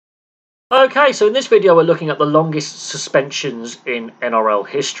Okay, so in this video we're looking at the longest suspensions in NRL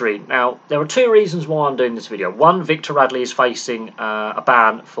history. Now, there are two reasons why I'm doing this video. One, Victor Radley is facing a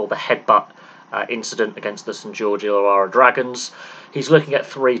ban for the headbutt incident against the St George Illawarra Dragons. He's looking at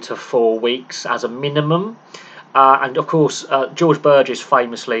 3 to 4 weeks as a minimum. And of course, George Burgess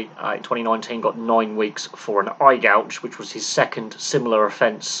famously in 2019 got 9 weeks for an eye gouge, which was his second similar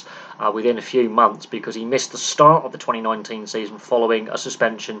offence within a few months, because he missed the start of the 2019 season following a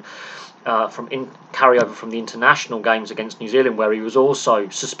suspension from carryover from the international games against New Zealand, where he was also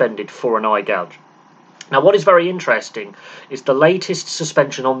suspended for an eye gouge. Now, what is very interesting is the latest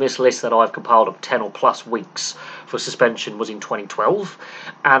suspension on this list that I've compiled of 10 or plus weeks for suspension was in 2012,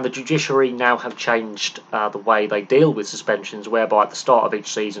 and the judiciary now have changed the way they deal with suspensions, whereby at the start of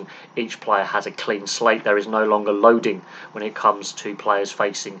each season each player has a clean slate. There is no longer loading when it comes to players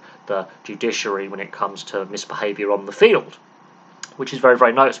facing the judiciary when it comes to misbehaviour on the field, which is very,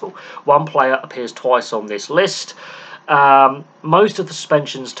 very noticeable. One player appears twice on this list. Most of the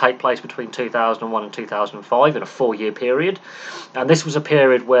suspensions take place between 2001 and 2005 in a 4-year period, and this was a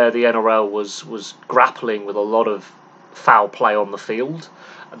period where the NRL was grappling with a lot of foul play on the field.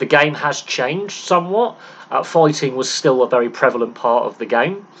 The game has changed somewhat. Fighting was still a very prevalent part of the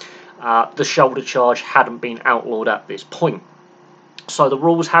game. The shoulder charge hadn't been outlawed at this point. So the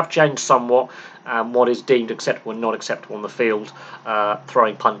rules have changed somewhat, and what is deemed acceptable and not acceptable on the field.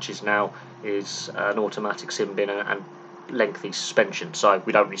 Throwing punches now is an automatic sin bin and lengthy suspension, so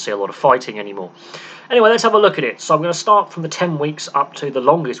we don't really see a lot of fighting anymore. Anyway, let's have a look at it. So I'm going to start from the 10 weeks up to the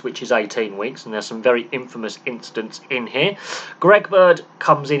longest, which is 18 weeks, and there's some very infamous incidents in here. Greg Bird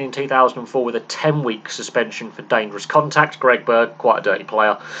comes in 2004 with a 10-week suspension for dangerous contact. Greg Bird, quite a dirty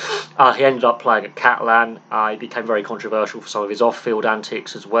player. He ended up playing at Catalan. He became very controversial for some of his off-field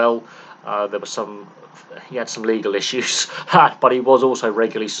antics as well. He had some legal issues, but he was also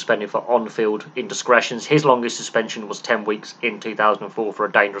regularly suspended for on-field indiscretions. His longest suspension was 10 weeks in 2004 for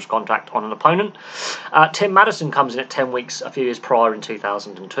a dangerous contact on an opponent. Tim Madison comes in at 10 weeks a few years prior in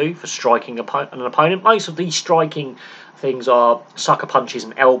 2002 for striking an opponent. Most of these striking things are sucker punches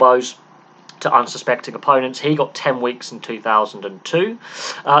and elbows to unsuspecting opponents. He got 10 weeks in 2002.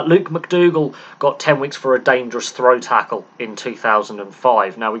 Luke McDougall got 10 weeks for a dangerous throw tackle in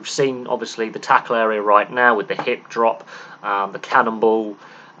 2005. Now, we've seen, obviously, the tackle area right now with the hip drop, the cannonball,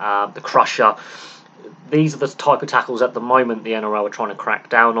 the crusher. These are the type of tackles at the moment the NRL are trying to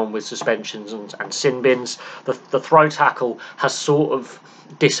crack down on with suspensions and sin bins. The throw tackle has sort of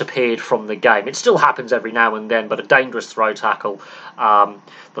disappeared from the game. It still happens every now and then, but a dangerous throw tackle,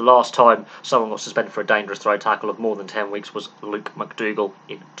 the last time someone got suspended for a dangerous throw tackle of more than 10 weeks was Luke McDougall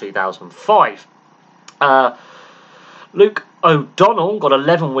in 2005. Luke O'Donnell got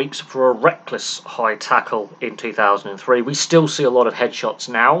 11 weeks for a reckless high tackle in 2003. We still see a lot of headshots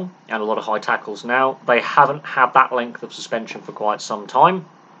now and a lot of high tackles now. They haven't had that length of suspension for quite some time.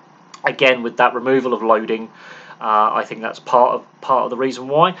 Again, with that removal of loading, I think that's part of the reason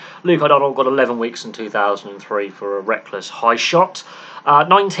why. Luke O'Donnell got 11 weeks in 2003 for a reckless high shot.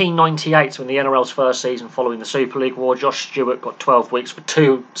 1998, so in the NRL's first season following the Super League War, Josh Stewart got 12 weeks for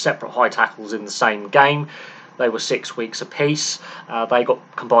 2 separate high tackles in the same game. They were 6 weeks apiece. They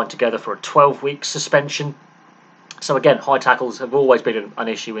got combined together for a 12-week suspension. So again, high tackles have always been an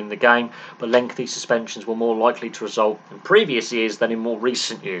issue in the game, but lengthy suspensions were more likely to result in previous years than in more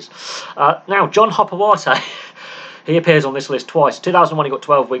recent years. Now, John Hopewate, he appears on this list twice. 2001, he got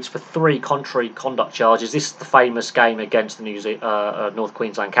 12 weeks for 3 contrary conduct charges. This is the famous game against the North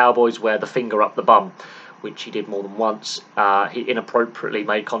Queensland Cowboys where the finger up the bum, which he did more than once. He inappropriately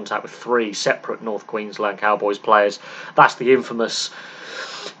made contact with 3 separate North Queensland Cowboys players. That's the infamous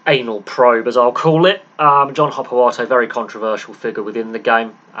anal probe, as I'll call it. John Hopewate, very controversial figure within the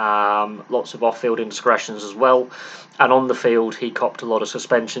game. Lots of off-field indiscretions as well. And on the field, he copped a lot of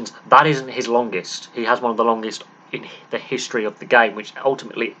suspensions. That isn't his longest. He has one of the longest in the history of the game, which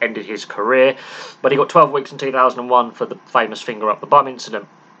ultimately ended his career. But he got 12 weeks in 2001 for the famous finger up the bum incident.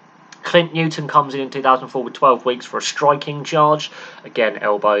 Clint Newton comes in 2004 with 12 weeks for a striking charge. Again,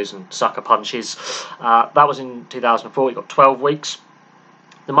 elbows and sucker punches. That was in 2004. He got 12 weeks.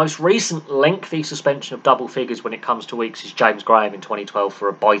 The most recent lengthy suspension of double figures when it comes to weeks is James Graham in 2012 for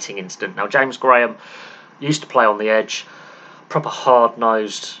a biting incident. Now, James Graham used to play on the edge, proper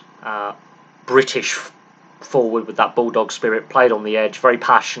hard-nosed British forward with that bulldog spirit, played on the edge, very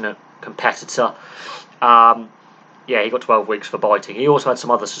passionate competitor. Yeah, he got 12 weeks for biting. He also had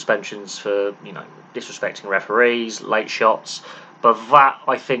some other suspensions for, disrespecting referees, late shots. But that,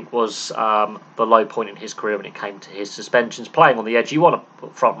 I think, was the low point in his career when it came to his suspensions. Playing on the edge, you want to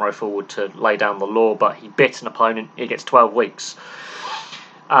put front row forward to lay down the law, but he bit an opponent, he gets 12 weeks.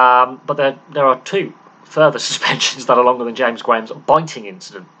 But there are two further suspensions that are longer than James Graham's biting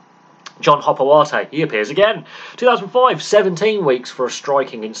incident. John Hopewate, he appears again. 2005, 17 weeks for a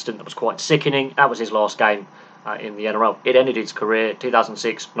striking incident that was quite sickening. That was his last game in the NRL. It ended his career.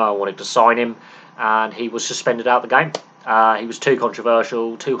 2006, no one wanted to sign him, and he was suspended out of the game. He was too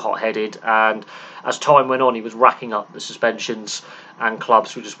controversial, too hot-headed, and as time went on, he was racking up the suspensions, and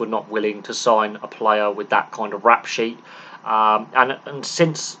clubs who just were not willing to sign a player with that kind of rap sheet. And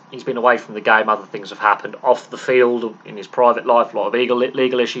since he's been away from the game, other things have happened off the field, in his private life, a lot of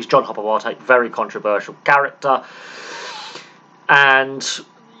legal issues. John Hopewate, very controversial character, and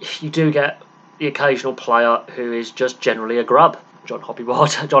you do get the occasional player who is just generally a grub. John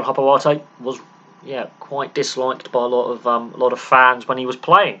Hopewate was, quite disliked by a lot of fans when he was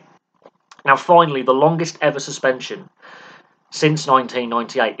playing. Now, finally, the longest ever suspension since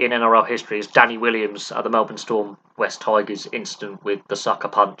 1998 in NRL history is Danny Williams at the Melbourne Storm West Tigers incident with the sucker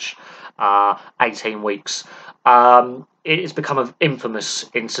punch, 18 weeks. It has become an infamous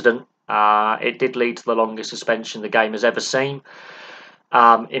incident. It did lead to the longest suspension the game has ever seen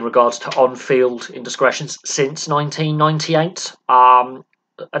in regards to on-field indiscretions since 1998.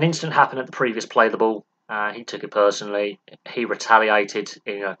 An incident happened at the previous play of the ball. He took it personally. He retaliated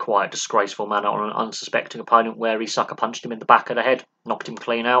in a quite disgraceful manner on an unsuspecting opponent where he sucker punched him in the back of the head, knocked him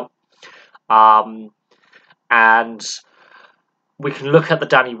clean out. And we can look at the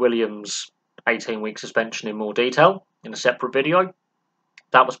Danny Williams 18-week suspension in more detail in a separate video.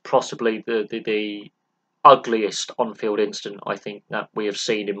 That was possibly the ugliest on-field incident I think that we have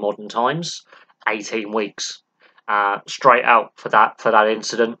seen in modern times. 18 weeks straight out for that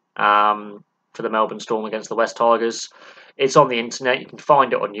incident. For the Melbourne Storm against the West Tigers. It's on the internet. You can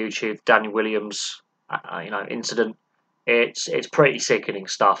find it on YouTube. Danny Williams, incident. It's pretty sickening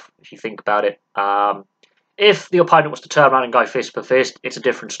stuff if you think about it. If the opponent was to turn around and go fist for fist, it's a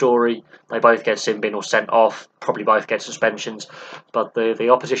different story. They both get sin bin or sent off. Probably both get suspensions. But the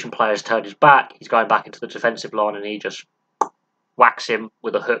opposition player has turned his back. He's going back into the defensive line, and he just whacks him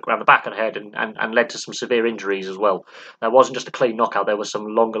with a hook around the back of the head and led to some severe injuries as well. There wasn't just a clean knockout, there was some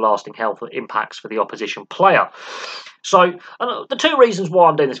longer lasting health impacts for the opposition player. So the two reasons why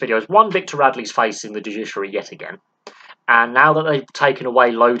I'm doing this video is, one, Victor Radley's facing the judiciary yet again, and now that they've taken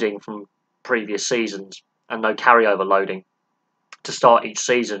away loading from previous seasons and no carryover loading to start each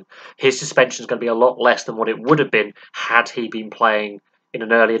season, his suspension is going to be a lot less than what it would have been had he been playing in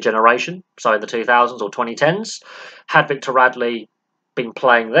an earlier generation, so in the 2000s or 2010s. Had Victor Radley been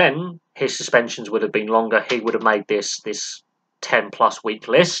playing then, his suspensions would have been longer. He would have made this 10-plus week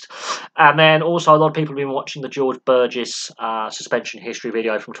list. And then also a lot of people have been watching the George Burgess suspension history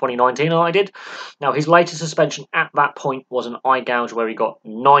video from 2019 that I did. Now, his latest suspension at that point was an eye gouge where he got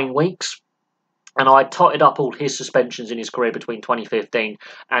 9 weeks. And I totted up all his suspensions in his career between 2015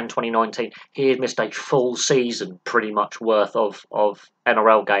 and 2019. He had missed a full season, pretty much, worth of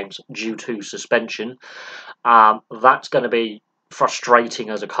NRL games due to suspension. That's going to be frustrating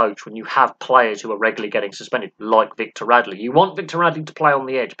as a coach when you have players who are regularly getting suspended, like Victor Radley. You want Victor Radley to play on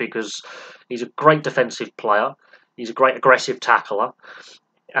the edge because he's a great defensive player. He's a great aggressive tackler.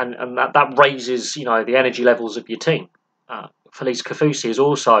 And that raises, the energy levels of your team. Felice Kafusi has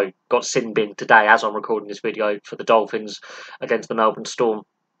also got sin bin today as I'm recording this video for the Dolphins against the Melbourne Storm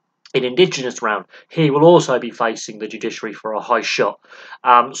in Indigenous round. He will also be facing the judiciary for a high shot.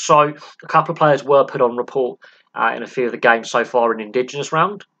 So a couple of players were put on report in a few of the games so far in Indigenous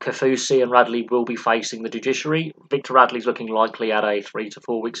round. Kafusi and Radley will be facing the judiciary. Victor Radley's looking likely at a 3 to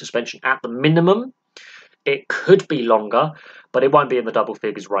 4 week suspension at the minimum. It could be longer, but it won't be in the double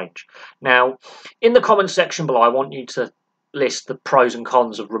figures range. Now, in the comments section below, I want you to list the pros and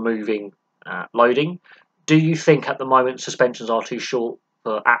cons of removing loading. Do you think at the moment suspensions are too short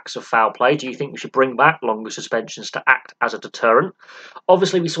for acts of foul play? Do you think we should bring back longer suspensions to act as a deterrent?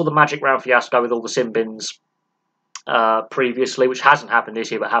 Obviously, we saw the magic round fiasco with all the sin bins previously, which hasn't happened this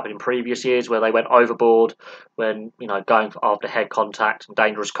year but happened in previous years, where they went overboard when going after head contact and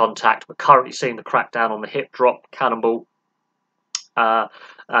dangerous contact. We're currently seeing the crackdown on the hip drop, cannonball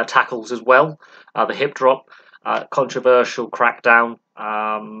tackles as well. The hip drop, controversial crackdown.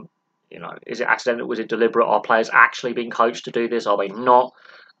 Is it accidental? Was it deliberate? Are players actually being coached to do this? Are they not?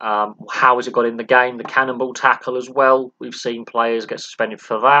 How has it got in the game? The cannonball tackle as well. We've seen players get suspended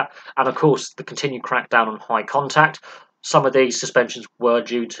for that. And of course, the continued crackdown on high contact. Some of these suspensions were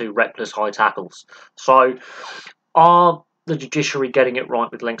due to reckless high tackles. So are the judiciary getting it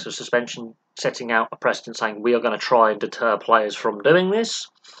right with lengths of suspension, setting out a precedent saying we are going to try and deter players from doing this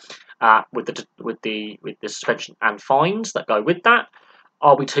with the suspension and fines that go with that?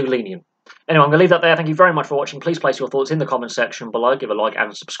 Are we too lenient? Anyway, I'm going to leave that there. Thank you very much for watching. Please place your thoughts in the comment section below. Give a like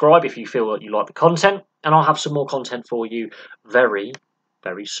and subscribe if you feel that you like the content. And I'll have some more content for you very,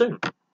 very soon.